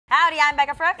Howdy, I'm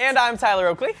Becca Frucht. And I'm Tyler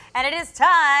Oakley. And it is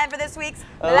time for this week's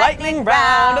Lightning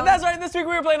Round. And that's right, this week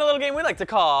we were playing a little game we like to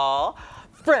call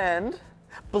Friend,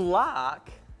 Block,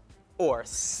 or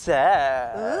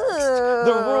Sext. Ooh.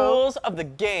 The rules of the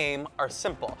game are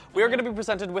simple. We are going to be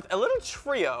presented with a little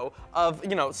trio of,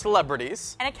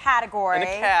 celebrities. In a category.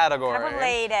 Kind of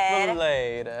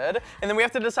Related. And then we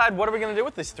have to decide what are we going to do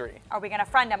with these three. Are we going to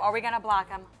friend them? Are we going to block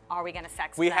them? Are we going to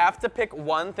sext We them? have to pick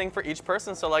one thing for each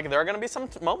person. So there are going to be some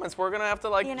moments where we're going to have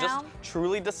to just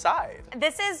truly decide.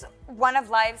 This is one of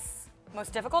life's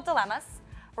most difficult dilemmas.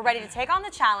 We're ready to take on the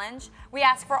challenge. We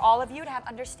ask for all of you to have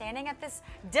understanding at this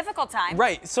difficult time.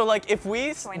 Right, so if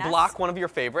we block one of your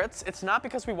favorites, it's not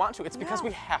because we want to, it's because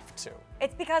we have to.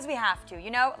 It's because we have to.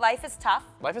 You know, life is tough.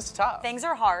 Life is tough. Things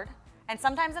are hard. And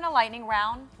sometimes in a lightning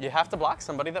round, you have to block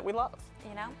somebody that we love.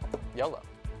 You know? YOLO.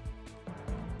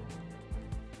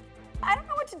 I don't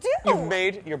know what to do. You've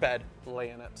made your bed, lay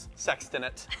in it, sext in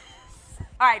it.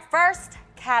 All right, first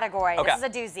category. Okay. This is a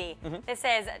doozy. This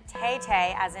is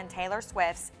Tay-Tay, as in Taylor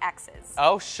Swift's exes.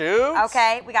 Oh, shoot.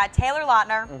 Okay, we got Taylor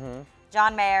Lautner,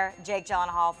 John Mayer, Jake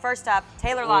Gyllenhaal. First up,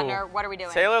 Taylor Lautner. What are we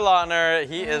doing? Taylor Lautner,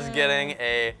 he is getting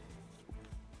a...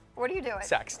 What are you doing?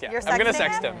 Sext, yeah. You're I'm gonna sexting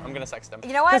sext him? him. I'm gonna sext him.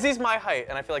 You know what? Because he's my height,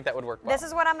 and I feel like that would work well. This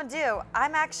is what I'm gonna do.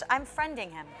 I'm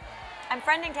friending him. I'm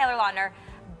friending Taylor Lautner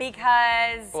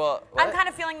because I'm kind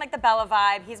of feeling like the Bella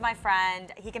vibe. He's my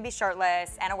friend. He can be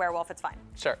shirtless and a werewolf. It's fine.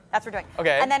 Sure. That's what we're doing.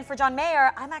 Okay. And then for John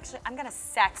Mayer, I'm gonna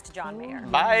sext John Mayer.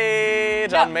 Bye.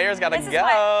 John Mayer's gotta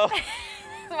go. This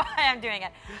is why I'm doing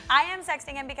it. I am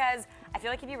sexting him because I feel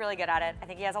like he'd be really good at it. I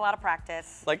think he has a lot of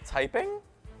practice. Like typing?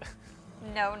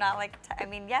 No, not like, I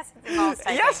mean, yes, it involves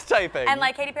typing. Yes, typing. And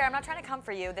like Katy Perry, I'm not trying to come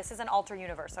for you. This is an alter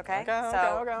universe, okay?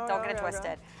 So don't get it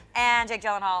twisted. And Jake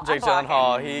Gyllenhaal. Jake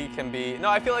Gyllenhaal, he can be. No,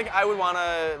 I feel like I would want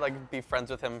to be friends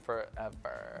with him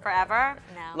forever. Forever?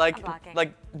 No. I'm blocking.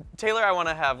 Like Taylor, I want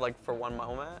to have for one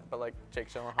moment, but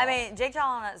Jake Gyllenhaal. I mean, Jake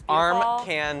Gyllenhaal is beautiful. Arm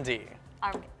candy.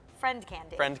 Friend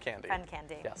candy. Friend candy. Friend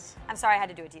candy. Yes. I'm sorry I had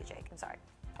to do it to you, Jake. I'm sorry.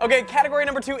 Okay, category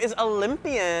number 2 is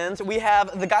Olympians. We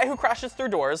have the guy who crashes through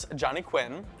doors, Johnny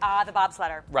Quinn. The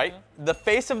bobsledder. Right. The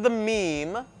face of the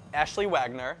meme, Ashley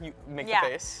Wagner. You make the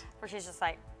face. Where she's just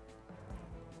like.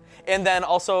 And then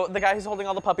also the guy who's holding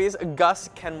all the puppies,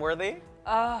 Gus Kenworthy.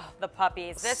 Oh, the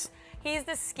puppies. He's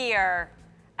the skier.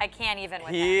 I can't even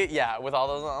with him. Yeah, with all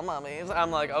those little mummies.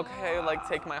 I'm like, okay,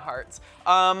 take my hearts.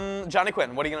 Johnny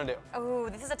Quinn, what are you gonna do? Oh,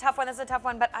 this is a tough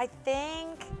one, but I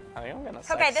think I'm gonna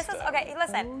sext okay,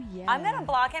 listen. I'm gonna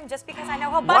block him just because I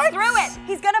know he'll bust through it.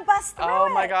 He's gonna bust through it.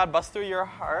 Oh my God, bust through your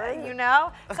heart? You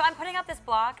know? So I'm putting up this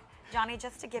block, Johnny,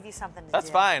 just to give you something to do. That's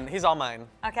fine, he's all mine.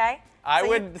 Okay? I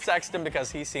would sext him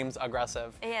because he seems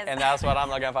aggressive. He is. And that's what I'm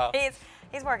looking for.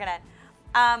 He's working it.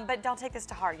 But don't take this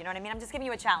to heart, you know what I mean? I'm just giving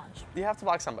you a challenge. You have to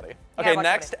block somebody. Okay,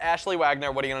 next, Ashley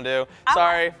Wagner, what are you gonna do?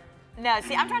 Sorry. No,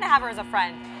 see, I'm trying to have her as a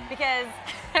friend because,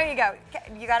 there you go.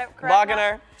 You got it correct? Blocking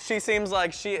her. She seems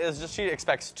like she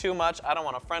expects too much. I don't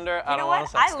want to friend her. I don't want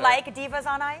to sext her. I like divas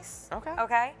on ice. Okay.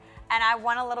 Okay? And I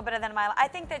want a little bit of them in my life. I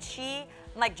think that she,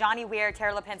 like Johnny Weir,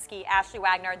 Tara Lipinski, Ashley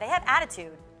Wagner, they have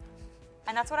attitude.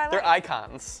 And that's what I like. They're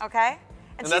icons. Okay?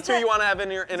 And that's who you want to have in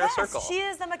your inner circle. She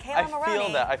is the Michaela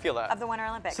Maroney I feel that. of the Winter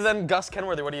Olympics. So then Gus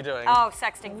Kenworthy, what are you doing? Oh,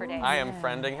 sexting for days. I am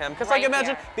friending him. Because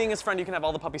imagine being his friend, you can have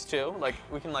all the puppies too.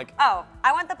 We can Oh,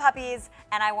 I want the puppies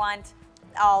and I want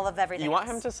all of everything. You want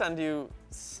him to send you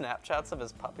Snapchats of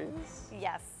his puppies?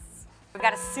 Yes. We've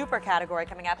got a super category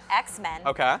coming up, X-Men.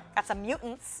 Okay. Got some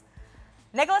mutants.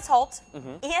 Nicholas Hoult,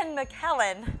 Ian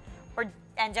McKellen,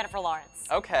 and Jennifer Lawrence.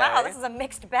 Okay. Wow, this is a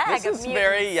mixed bag of mutants. This is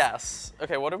very, yes.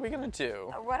 Okay, what are we going to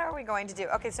do? What are we going to do?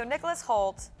 Okay, so Nicholas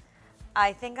Hoult,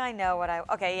 I think I know what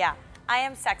okay, yeah. I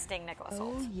am sexting Nicholas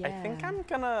Hoult. I think I'm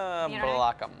going to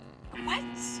block him. What?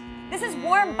 This is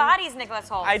Warm Bodies, Nicholas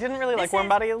Hoult. I didn't really like Warm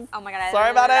Bodies. Oh my God.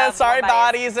 Sorry about it. Sorry,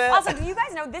 Bodies. Also, do you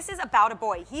guys know this is About a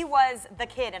Boy? He was the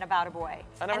kid in About a Boy.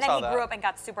 I never saw that. And then he grew up and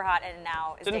got super hot and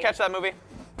now is Didn't catch that movie.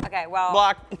 Okay, well,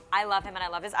 block. I love him and I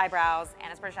love his eyebrows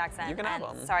and his British accent. You can have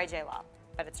him. Sorry, J-Law,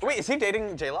 but it's true. Wait, is he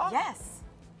dating J-Law? Yes.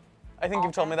 I think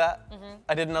you've told me that.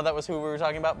 I didn't know that was who we were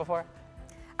talking about before.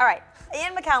 All right,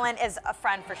 Ian McKellen is a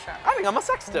friend for sure. I think I'm gonna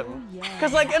sext him.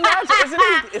 Because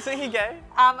imagine, isn't he gay?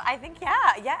 I think,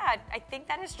 yeah, I think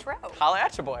that is true. Holla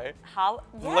at your boy. Yes.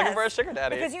 Looking for a sugar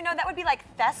daddy. Because that would be like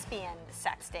thespian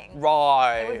sexting.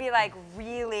 Right. It would be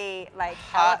really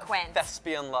hot eloquent.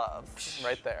 Thespian love,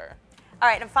 right there. All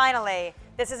right, and finally,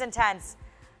 this is intense.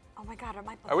 Oh my God, am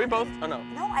I blocking? Are we both? Oh no.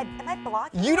 No, am I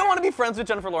blocking? You don't want to be friends with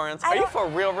Jennifer Lawrence? Are you for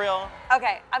real?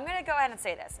 Okay, I'm gonna go ahead and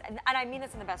say this, and I mean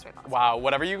this in the best way possible. Wow,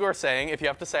 whatever you were saying, if you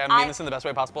have to say I mean this in the best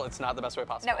way possible, it's not the best way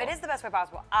possible. No, it is the best way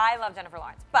possible. I love Jennifer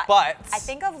Lawrence, but I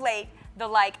think of late, the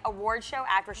like award show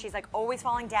actress, she's like always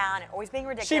falling down and always being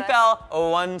ridiculous. She fell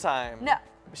one time. No.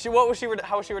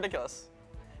 How was she ridiculous?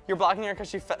 You're blocking her because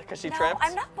she tripped? No,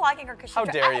 I'm not blocking her because she tripped.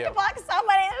 How dare you? I have to block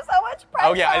somebody. There's so much pressure.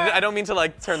 Oh yeah, I don't mean to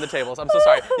like turn the tables. I'm so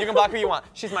sorry. You can block who you want.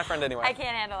 She's my friend anyway. I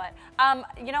can't handle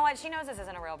it. You know what? She knows this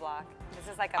isn't a real block.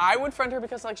 This is like a... I would friend her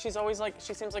because like she's always like,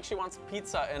 she seems like she wants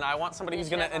pizza and I want somebody who's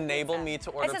gonna enable me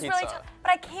to order pizza. Really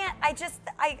but I can't,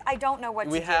 I don't know what to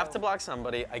do. We have to block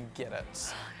somebody, I get it.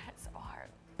 It's so hard.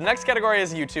 The next category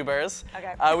is YouTubers.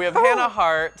 Okay. We have Hannah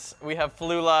Hart, we have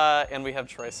Flula, and we have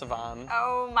Troye Sivan.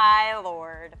 Oh my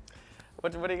Lord.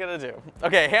 What are you gonna do?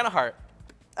 Okay, Hannah Hart.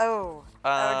 Oh,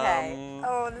 okay.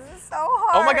 Oh, this is so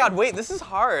hard. Oh my God, wait, this is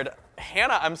hard.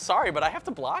 Hannah, I'm sorry, but I have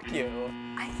to block you.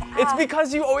 It's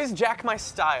because you always jack my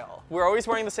style. We're always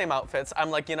wearing the same outfits.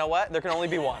 I'm like, you know what? There can only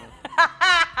be one.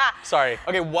 Sorry.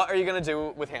 Okay, what are you gonna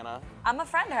do with Hannah? I'm a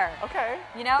friend her. Okay.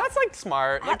 You know? That's like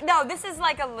smart. Like, no, this is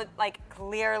like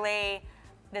clearly,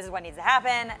 this is what needs to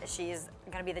happen. She's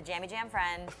gonna be the jammy jam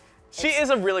friend. She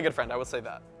is a really good friend, I would say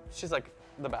that. She's like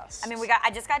the best. I mean, I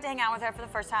just got to hang out with her for the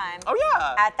first time. Oh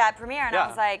yeah. At that premiere, and I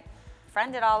was like,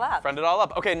 friend it all up. Friend it all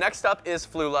up. Okay, next up is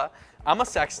Flula. I'm a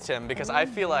Sext him because I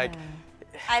feel like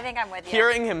I think I'm with you.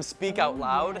 Hearing him speak out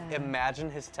loud, imagine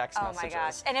his text messages. Oh my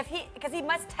gosh. And because he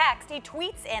must text, he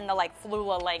tweets in the like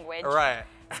Flula language. Right.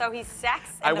 So he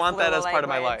sexts in I the want Flula that as part of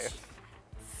my language.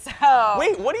 life. So.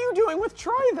 Wait, what are you doing with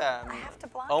Troye then? I have to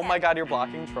block Oh him. my God, you're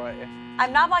blocking Troye.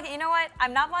 I'm not blocking, you know what?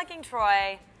 I'm not blocking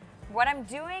Troye. What I'm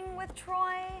doing with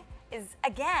Troye is,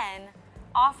 again,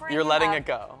 offering You're him letting up. it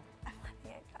go. I'm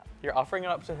letting it go. You're offering it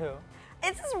up to who?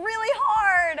 This is really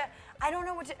hard. I don't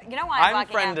know what to, you know why I'm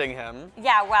blocking friending him.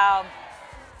 Yeah, well,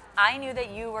 I knew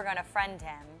that you were gonna friend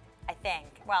him, I think.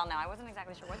 Well, no, I wasn't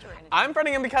exactly sure what you were gonna do. I'm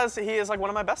friending him because he is like one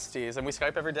of my besties and we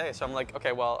Skype every day. So I'm like,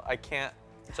 okay, well, I can't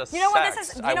just You know what sext. this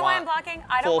is? You know why I'm blocking?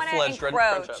 I don't want to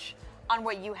encroach on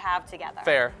what you have together.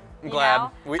 Fair. I'm glad.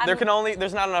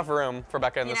 There's not enough room for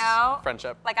Becca in this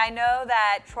friendship. Like I know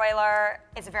that Troiler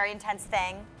is a very intense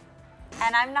thing,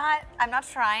 and I'm not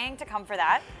trying to come for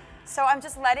that. So I'm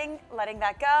just letting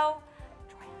that go.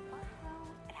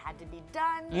 It had to be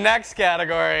done. Next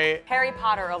category. Harry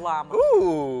Potter alum.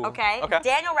 Ooh. Okay.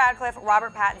 Daniel Radcliffe,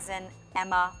 Robert Pattinson,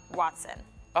 Emma Watson.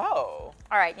 Oh.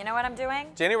 All right, you know what I'm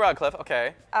doing? Daniel Radcliffe,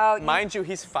 okay. Oh. Mind you,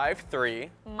 he's 5'3".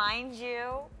 Mind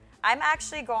you, I'm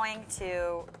actually going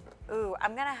to,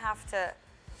 I'm gonna have to.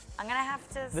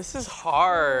 This is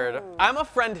hard. I'm a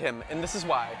friend him, and this is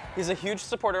why. He's a huge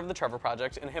supporter of the Trevor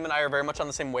Project, and him and I are very much on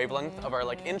the same wavelength of our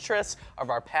like interests, of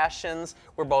our passions.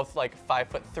 We're both like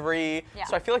 5'3",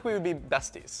 so I feel like we would be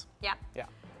besties. Yeah. Yeah.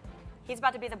 He's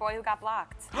about to be the boy who got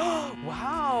blocked.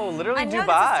 Wow, literally I know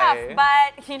Dubai. this is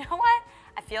tough, but you know what?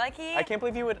 I feel like I can't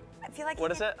believe you would. I feel like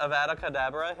what is it? Avada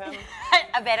Kedavra him?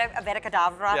 Avada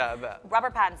Kedavra. Yeah, that.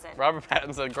 Robert Pattinson. Robert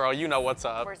Pattinson, girl, you know what's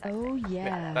up. Oh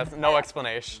yeah. That's no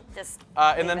explanation. Just.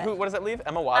 And then who? What does that leave?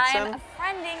 Emma Watson. I'm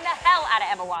friending the hell out of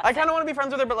Emma Watson. I kind of want to be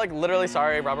friends with her, but like literally,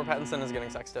 sorry, Robert Pattinson is getting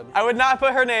sexted. I would not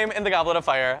put her name in the Goblet of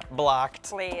Fire. Blocked.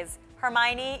 Please,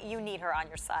 Hermione, you need her on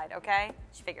your side, okay?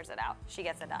 She figures it out. She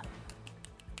gets it done.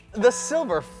 The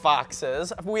Silver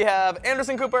Foxes. We have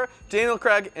Anderson Cooper, Daniel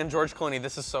Craig, and George Clooney.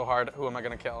 This is so hard. Who am I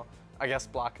gonna kill? I guess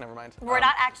block. Never mind. We're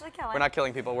not actually killing. We're not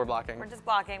killing people. We're blocking. We're just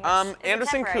blocking.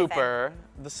 Anderson Cooper,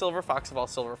 the Silver Fox of all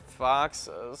Silver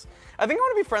Foxes. I think I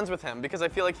want to be friends with him because I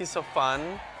feel like he's so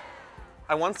fun.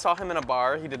 I once saw him in a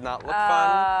bar. He did not look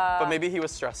fun, but maybe he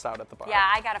was stressed out at the bar.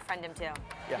 Yeah, I gotta friend him too.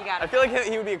 Yeah. You gotta I feel like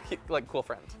he would be a cool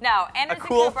friend. No, Anderson a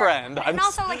cool Cooper, friend. And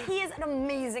also, like, he is an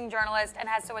amazing journalist and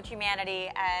has so much humanity,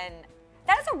 and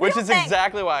that is a real Which is thing.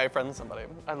 exactly why I friend somebody.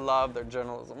 I love their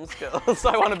journalism skills, so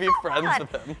I want to be friends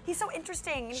with him. He's so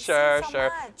interesting. He's Sure. so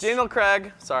much. Daniel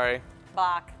Craig, sorry.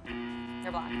 Block.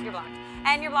 You're blocked. You're blocked.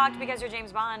 And you're blocked because you're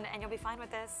James Bond, and you'll be fine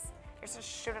with this. You're just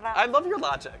shoot it up. I love your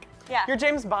logic. Yeah. You're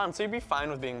James Bond, so you'd be fine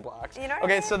with being blocked. You know what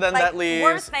okay, I mean? so then like, that leaves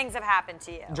worse things have happened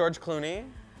to you. George Clooney.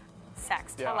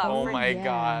 Sext. Yeah. Hello. Oh my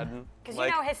God. Because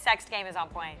like, you know his sex game is on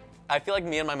point. I feel like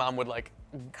me and my mom would like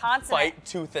fight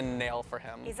tooth and nail for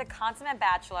him. He's a consummate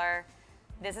bachelor.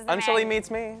 This is the Until man he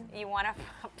meets me. You want to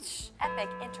epic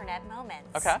internet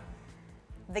moments. Okay.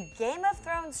 The Game of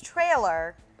Thrones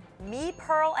trailer, me,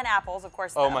 Pearl, and Apples, of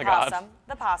course, Oh my God.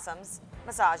 the possums,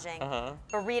 massaging,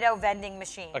 burrito vending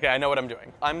machine. Okay, I know what I'm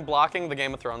doing. I'm blocking the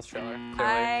Game of Thrones trailer. Clearly.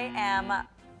 I am.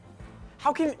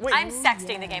 How can wait? I'm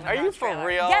sexting the Game of Thrones Are you for trailer.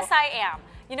 real? Yes, I am.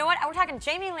 You know what? We're talking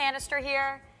Jamie Lannister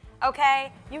here.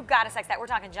 Okay? You gotta sext that. We're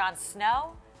talking Jon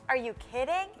Snow. Are you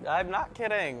kidding? I'm not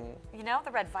kidding. You know,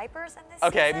 the Red Vipers in this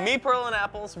Okay, season? me, Pearl, and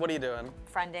Apples, what are you doing?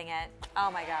 Friending it. Oh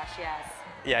my gosh, yes.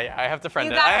 Yeah, I have to friend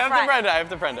You it. gotta I have to friend. friend it. I have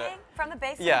to friend it. From the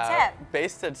base to the Yeah, tip.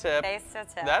 base to tip. Base to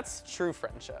tip. That's true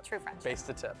friendship. True friendship. Base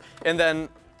to tip. And then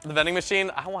the vending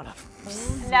machine, I want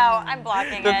to. No, I'm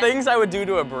blocking The it. things I would do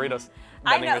to a burrito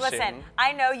vending machine. Listen,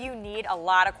 I know you need a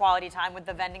lot of quality time with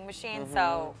the vending machine,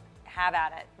 so have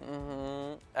at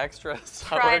it. Extra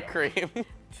sour Try- cream.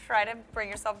 Try to bring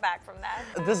yourself back from that.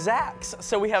 The Zacks.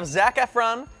 So we have Zac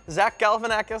Efron, Zach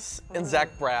Galifianakis, and Zach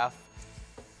Braff.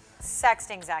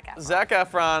 Sexting Zac Efron. Zac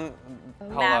Efron,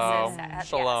 hello, Massive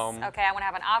shalom. Yes. Okay, I want to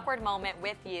have an awkward moment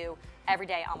with you every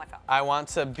day on my phone. I want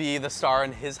to be the star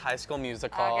in his High School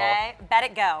Musical. Okay, bet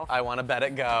it go. I want to bet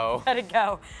it go. Bet it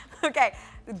go. Okay,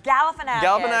 Galifianakis.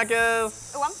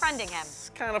 Galifianakis. Oh, I'm friending him.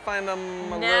 Kind of find him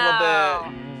a No.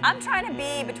 little bit. I'm trying to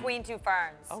be between two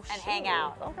ferns and hang shoot.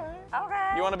 out. Okay.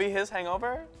 Okay. You want to be his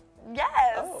hangover? Yes.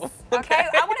 Oh, Okay. okay.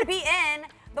 I want to be in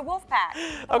the wolf pack.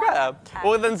 Okay.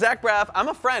 Well, then Zach Braff, I'm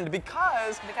a friend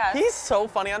because he's so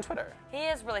funny on Twitter. He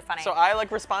is really funny. So I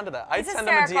respond to that. I He's send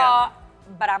him a hysterical, DM.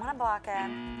 but I'm gonna block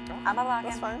him. I'm gonna block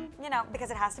That's him. fine. You know,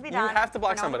 because it has to be You done. have to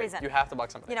block for no somebody. reason. You have to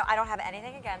block somebody. You know, I don't have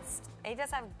anything against. He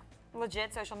does have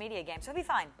legit social media games, so he'll be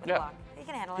fine with Yeah. the block. He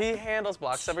can handle it. He handles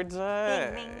blocks every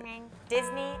day. Ding, ding, ding.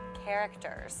 Disney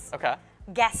characters. Okay.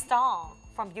 Gaston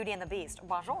from Beauty and the Beast.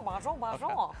 Bonjour, bonjour,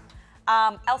 bonjour.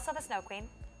 Elsa the Snow Queen.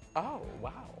 Oh,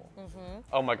 wow.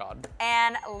 Oh my God.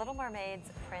 And Little Mermaid's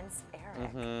Prince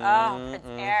Eric. Oh, Prince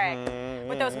Eric.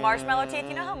 With those marshmallow teeth.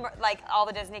 You know how like all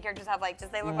the Disney characters have like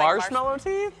just they look Marshmallow like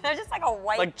teeth? They're just like a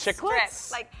white Like strip.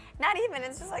 chiclets? Like not even,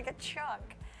 it's just like a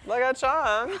chunk. Like a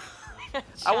chunk.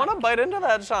 I want to bite into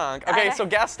that chunk. Okay, so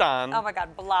Gaston. Oh my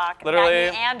God, block. Literally.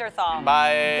 That Neanderthal.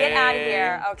 Bye. Get out of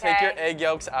here, okay? Take your egg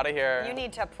yolks out of here. You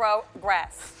need to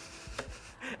progress.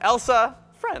 Elsa,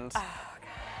 friend.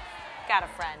 Got a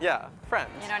friend. Yeah, friend.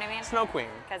 You know what I mean? Snow Queen.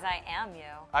 Because I am you.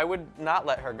 I would not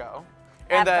let her go.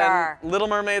 And Ever. then Little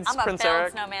Mermaid's I'm Prince gonna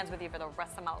Eric. build snowmans with you for the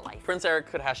rest of my life. Prince Eric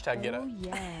could hashtag get it. Oh,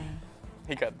 yeah.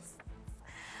 He could.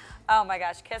 Oh my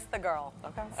gosh, kiss the girl.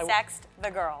 Okay. Sext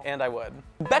the girl. And I would.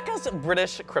 Becca's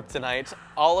British kryptonite.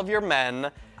 All of your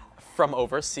men from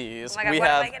overseas. Oh my God, we what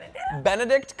am have I gonna do?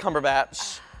 Benedict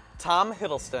Cumberbatch, Tom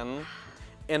Hiddleston,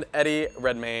 and Eddie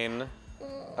Redmayne.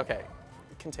 Okay,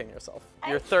 contain yourself.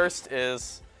 Your thirst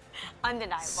is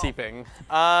Undeniable. seeping.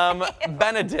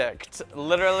 Benedict,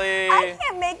 literally. I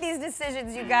can't make these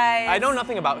decisions, you guys. I know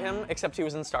nothing about him except he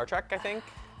was in Star Trek, I think.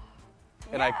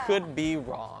 And I Yeah. could be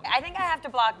wrong. I think I have to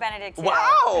block Benedict too.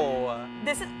 Wow!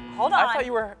 This is, hold on. I thought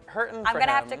you were hurting I'm for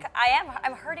gonna him. have to,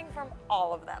 I'm hurting from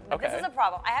all of them. But this Okay. is a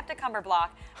problem. I have to cumber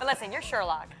block. But listen, you're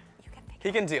Sherlock. You can pick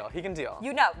He can deal, he can deal.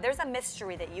 You know, there's a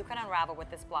mystery that you can unravel with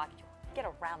this block. You get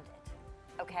around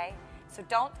it, okay? So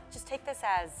don't just take this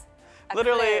as a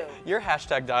Literally, clue. your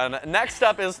hashtag done. Next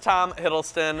up is Tom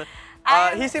Hiddleston.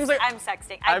 He seems like I'm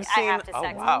sexting. I have to oh,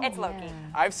 sext. wow. It's Loki.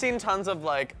 I've seen tons of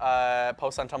like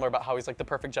posts on Tumblr about how he's like the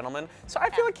perfect gentleman. So I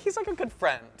feel like he's like a good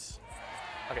friend.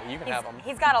 Okay, you can have him.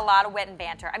 He's got a lot of wit and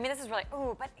banter. I mean, this is really,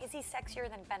 ooh, but is he sexier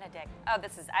than Benedict? Oh,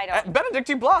 this is, Benedict,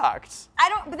 you blocked.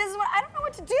 but this is what, I don't know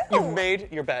what to do. You've made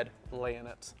your bed. Lay in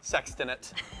it. Sext in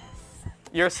it.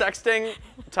 You're sexting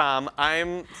Tom.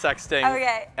 I'm sexting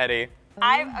Eddie.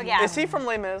 Yeah. Is he from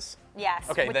Les Mis? Yes.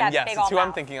 Okay, with then that yes, big it's old who I'm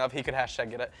mouth. thinking of. He could hashtag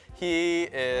get it. He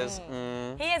is.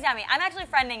 He is yummy. I'm actually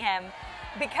friending him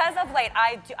because of late.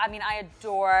 I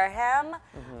adore him.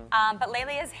 But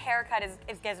lately his haircut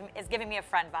is giving me a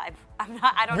friend vibe.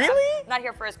 I don't know. Really? I'm not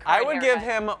here for his current I would give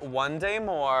haircut. him one day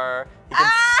more. He could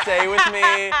stay with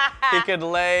me. He could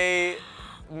lay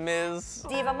Ms.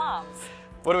 Diva Moms.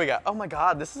 What do we got? Oh my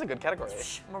God, this is a good category.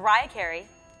 Mariah Carey,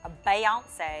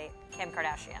 Beyonce, Kim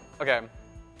Kardashian. Okay.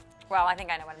 Well, I think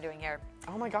I know what I'm doing here.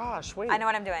 Oh my gosh, wait. I know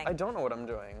what I'm doing. I don't know what I'm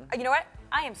doing. You know what?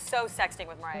 I am so sexting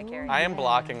with Mariah Carey. I am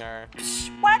blocking her.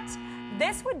 What?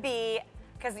 This would be,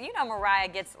 because you know Mariah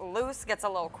gets loose, gets a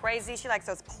little crazy. She likes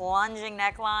those plunging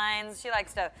necklines. She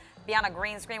likes to be on a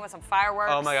green screen with some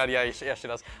fireworks. Oh my God, yeah, she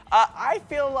does. I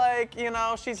feel like, you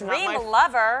know, she's Dream not my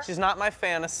lover. She's not my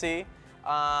fantasy.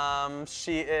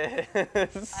 She is.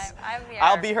 I'm here.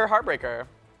 I'll be her heartbreaker.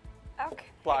 Okay.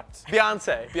 Blocked.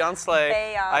 Beyonce.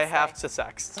 I have to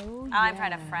sext. I'm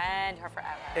trying to friend her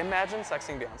forever. Imagine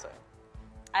sexting Beyonce.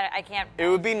 I can't. It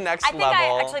would be next I think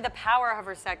level. actually the power of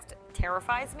her sex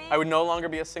terrifies me. I would no longer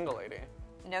be a single lady.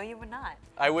 No, you would not.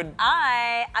 I would.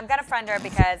 I'm gonna friend her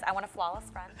because I want a flawless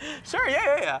friend. Sure,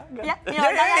 yeah. Good. Yeah,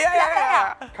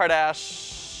 yeah.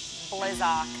 Kardashian.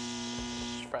 Blizzak.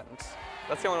 Friends.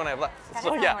 That's the only one I have left. That is So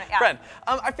the only yeah, one, yeah. friend.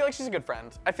 I feel like she's a good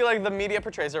friend. I feel like the media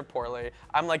portrays her poorly.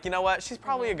 I'm like, you know what? She's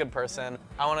probably a good person.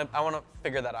 I wanna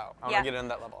figure that out. I wanna get in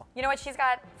that level. You know what? She's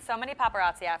got so many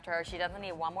paparazzi after her. She doesn't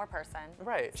need one more person.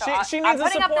 Right. So she I'm needs the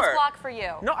putting support. up this block for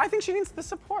you. No, I think she needs the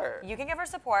support. You can give her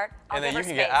support. I'll And then give you her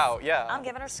can space. get out, yeah. I'm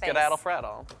giving her space. Skedaddle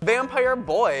fraddle. Vampire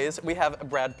boys, we have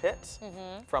Brad Pitt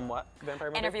from what vampire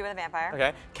movie? Interview with a Vampire.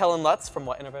 Okay. Kellen Lutz from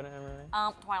what interview?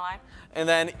 Twilight. And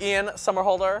then Ian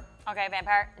Somerhalder. Okay,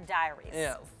 Vampire Diaries.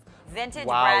 Yes. Vintage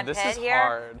Wow, Brad this Pitt is here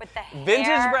hard. with the hair.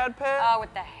 Vintage Brad Pitt? Oh,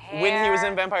 with the hair. When he was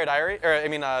in Vampire Diary, or I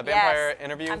mean, Vampire Yes.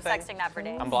 interview I'm thing. sexting that for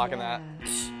days. I'm blocking that.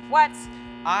 What?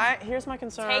 Here's my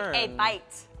concern. Take a bite.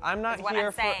 I'm not is what here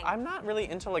I'm for. saying. I'm not really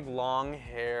into like long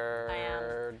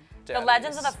hair. The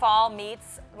Legends of the Fall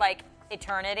meets like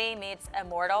Eternity meets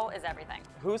Immortal is everything.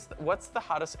 What's the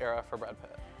hottest era for Brad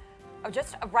Pitt? Oh,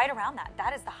 just right around that.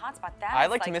 That is the hot spot. That I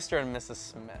is liked like, Mr. and Mrs.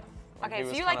 Smith. Like, Okay, he so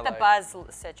was you like kinda the Buzz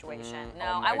situation. No,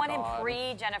 oh my I want God. him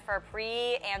pre-Jennifer,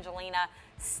 pre-Angelina,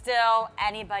 still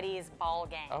anybody's ball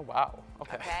game. Oh wow.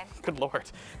 Okay. Okay. Good lord.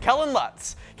 Kellen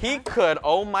Lutz. He could.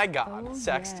 Oh my God.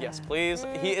 Sext. Yes, please.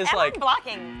 He is And like. I'm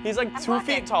blocking. He's like I'm 2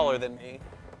 blocking. feet taller than me.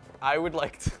 I would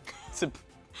like to.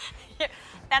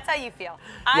 That's how you feel.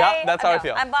 Yeah, that's how I no,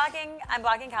 feel. I'm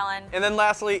blocking Kellen. And then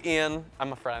lastly, Ian.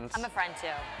 I'm a friend. I'm a friend too.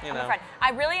 You I'm know. a friend.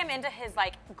 I really am into his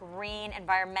like green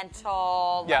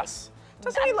environmental. Yes.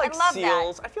 Doesn't he like I love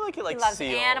seals? That. I feel like he likes He loves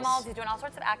seals. animals. He's doing all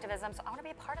sorts of activism. So I want to be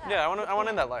a part of that. Yeah, I want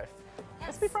in that life. Yes.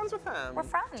 Let's be friends with him. We're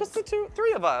friends. Just the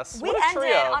three of us. We what a ended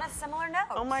trio. on a similar note.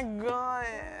 Oh my God.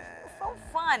 So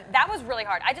fun. That was really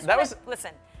hard. I just That wanna, was-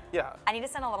 listen. Yeah. I need to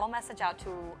send a little message out to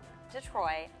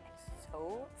Detroit. I'm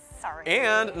so sorry.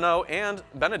 And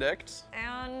Benedict.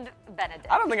 And Benedict.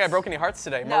 I don't think I broke any hearts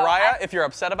today. No, Mariah, if you're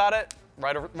upset about it,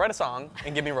 write a song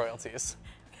and give me royalties.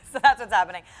 So that's what's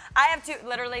happening. I have to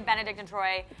literally Benedict and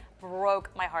Troy broke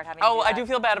my heart having to Oh, do I that. do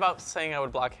feel bad about saying I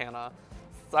would block Hannah.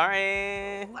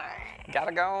 Sorry.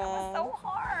 Gotta go. That was so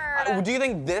hard. Do you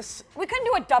think this? We couldn't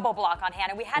do a double block on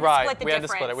Hannah. We had to Right, split the we had to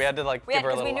difference. split it. We had to, like, give her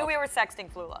a because we little knew love. we were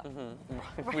sexting Flula.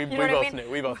 We You know both what I mean?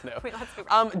 knew. We both knew. Let's be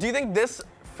real. Do you think this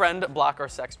friend block or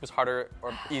sex was harder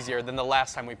or easier than the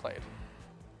last time we played?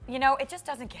 You know, it just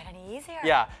doesn't get any easier.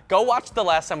 Yeah, go watch the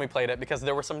last time we played it because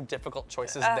there were some difficult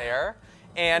choices there.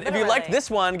 And if you liked literally. this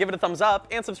one, give it a thumbs up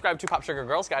and subscribe to Pop Sugar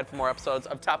Girls Guide for more episodes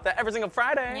of Top That every single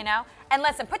Friday. You know? And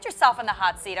listen, put yourself in the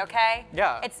hot seat, okay?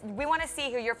 Yeah. We want to see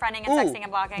who you're friending and Ooh, sexting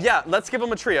and blocking. Yeah, let's give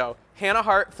them a trio. Hannah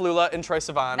Hart, Flula, and Troye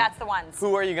Sivan. That's the ones.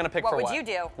 Who are you going to pick What for would what? you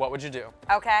do? What would you do?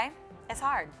 Okay? It's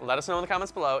hard. Let us know in the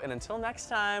comments below. And until next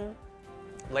time,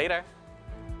 later.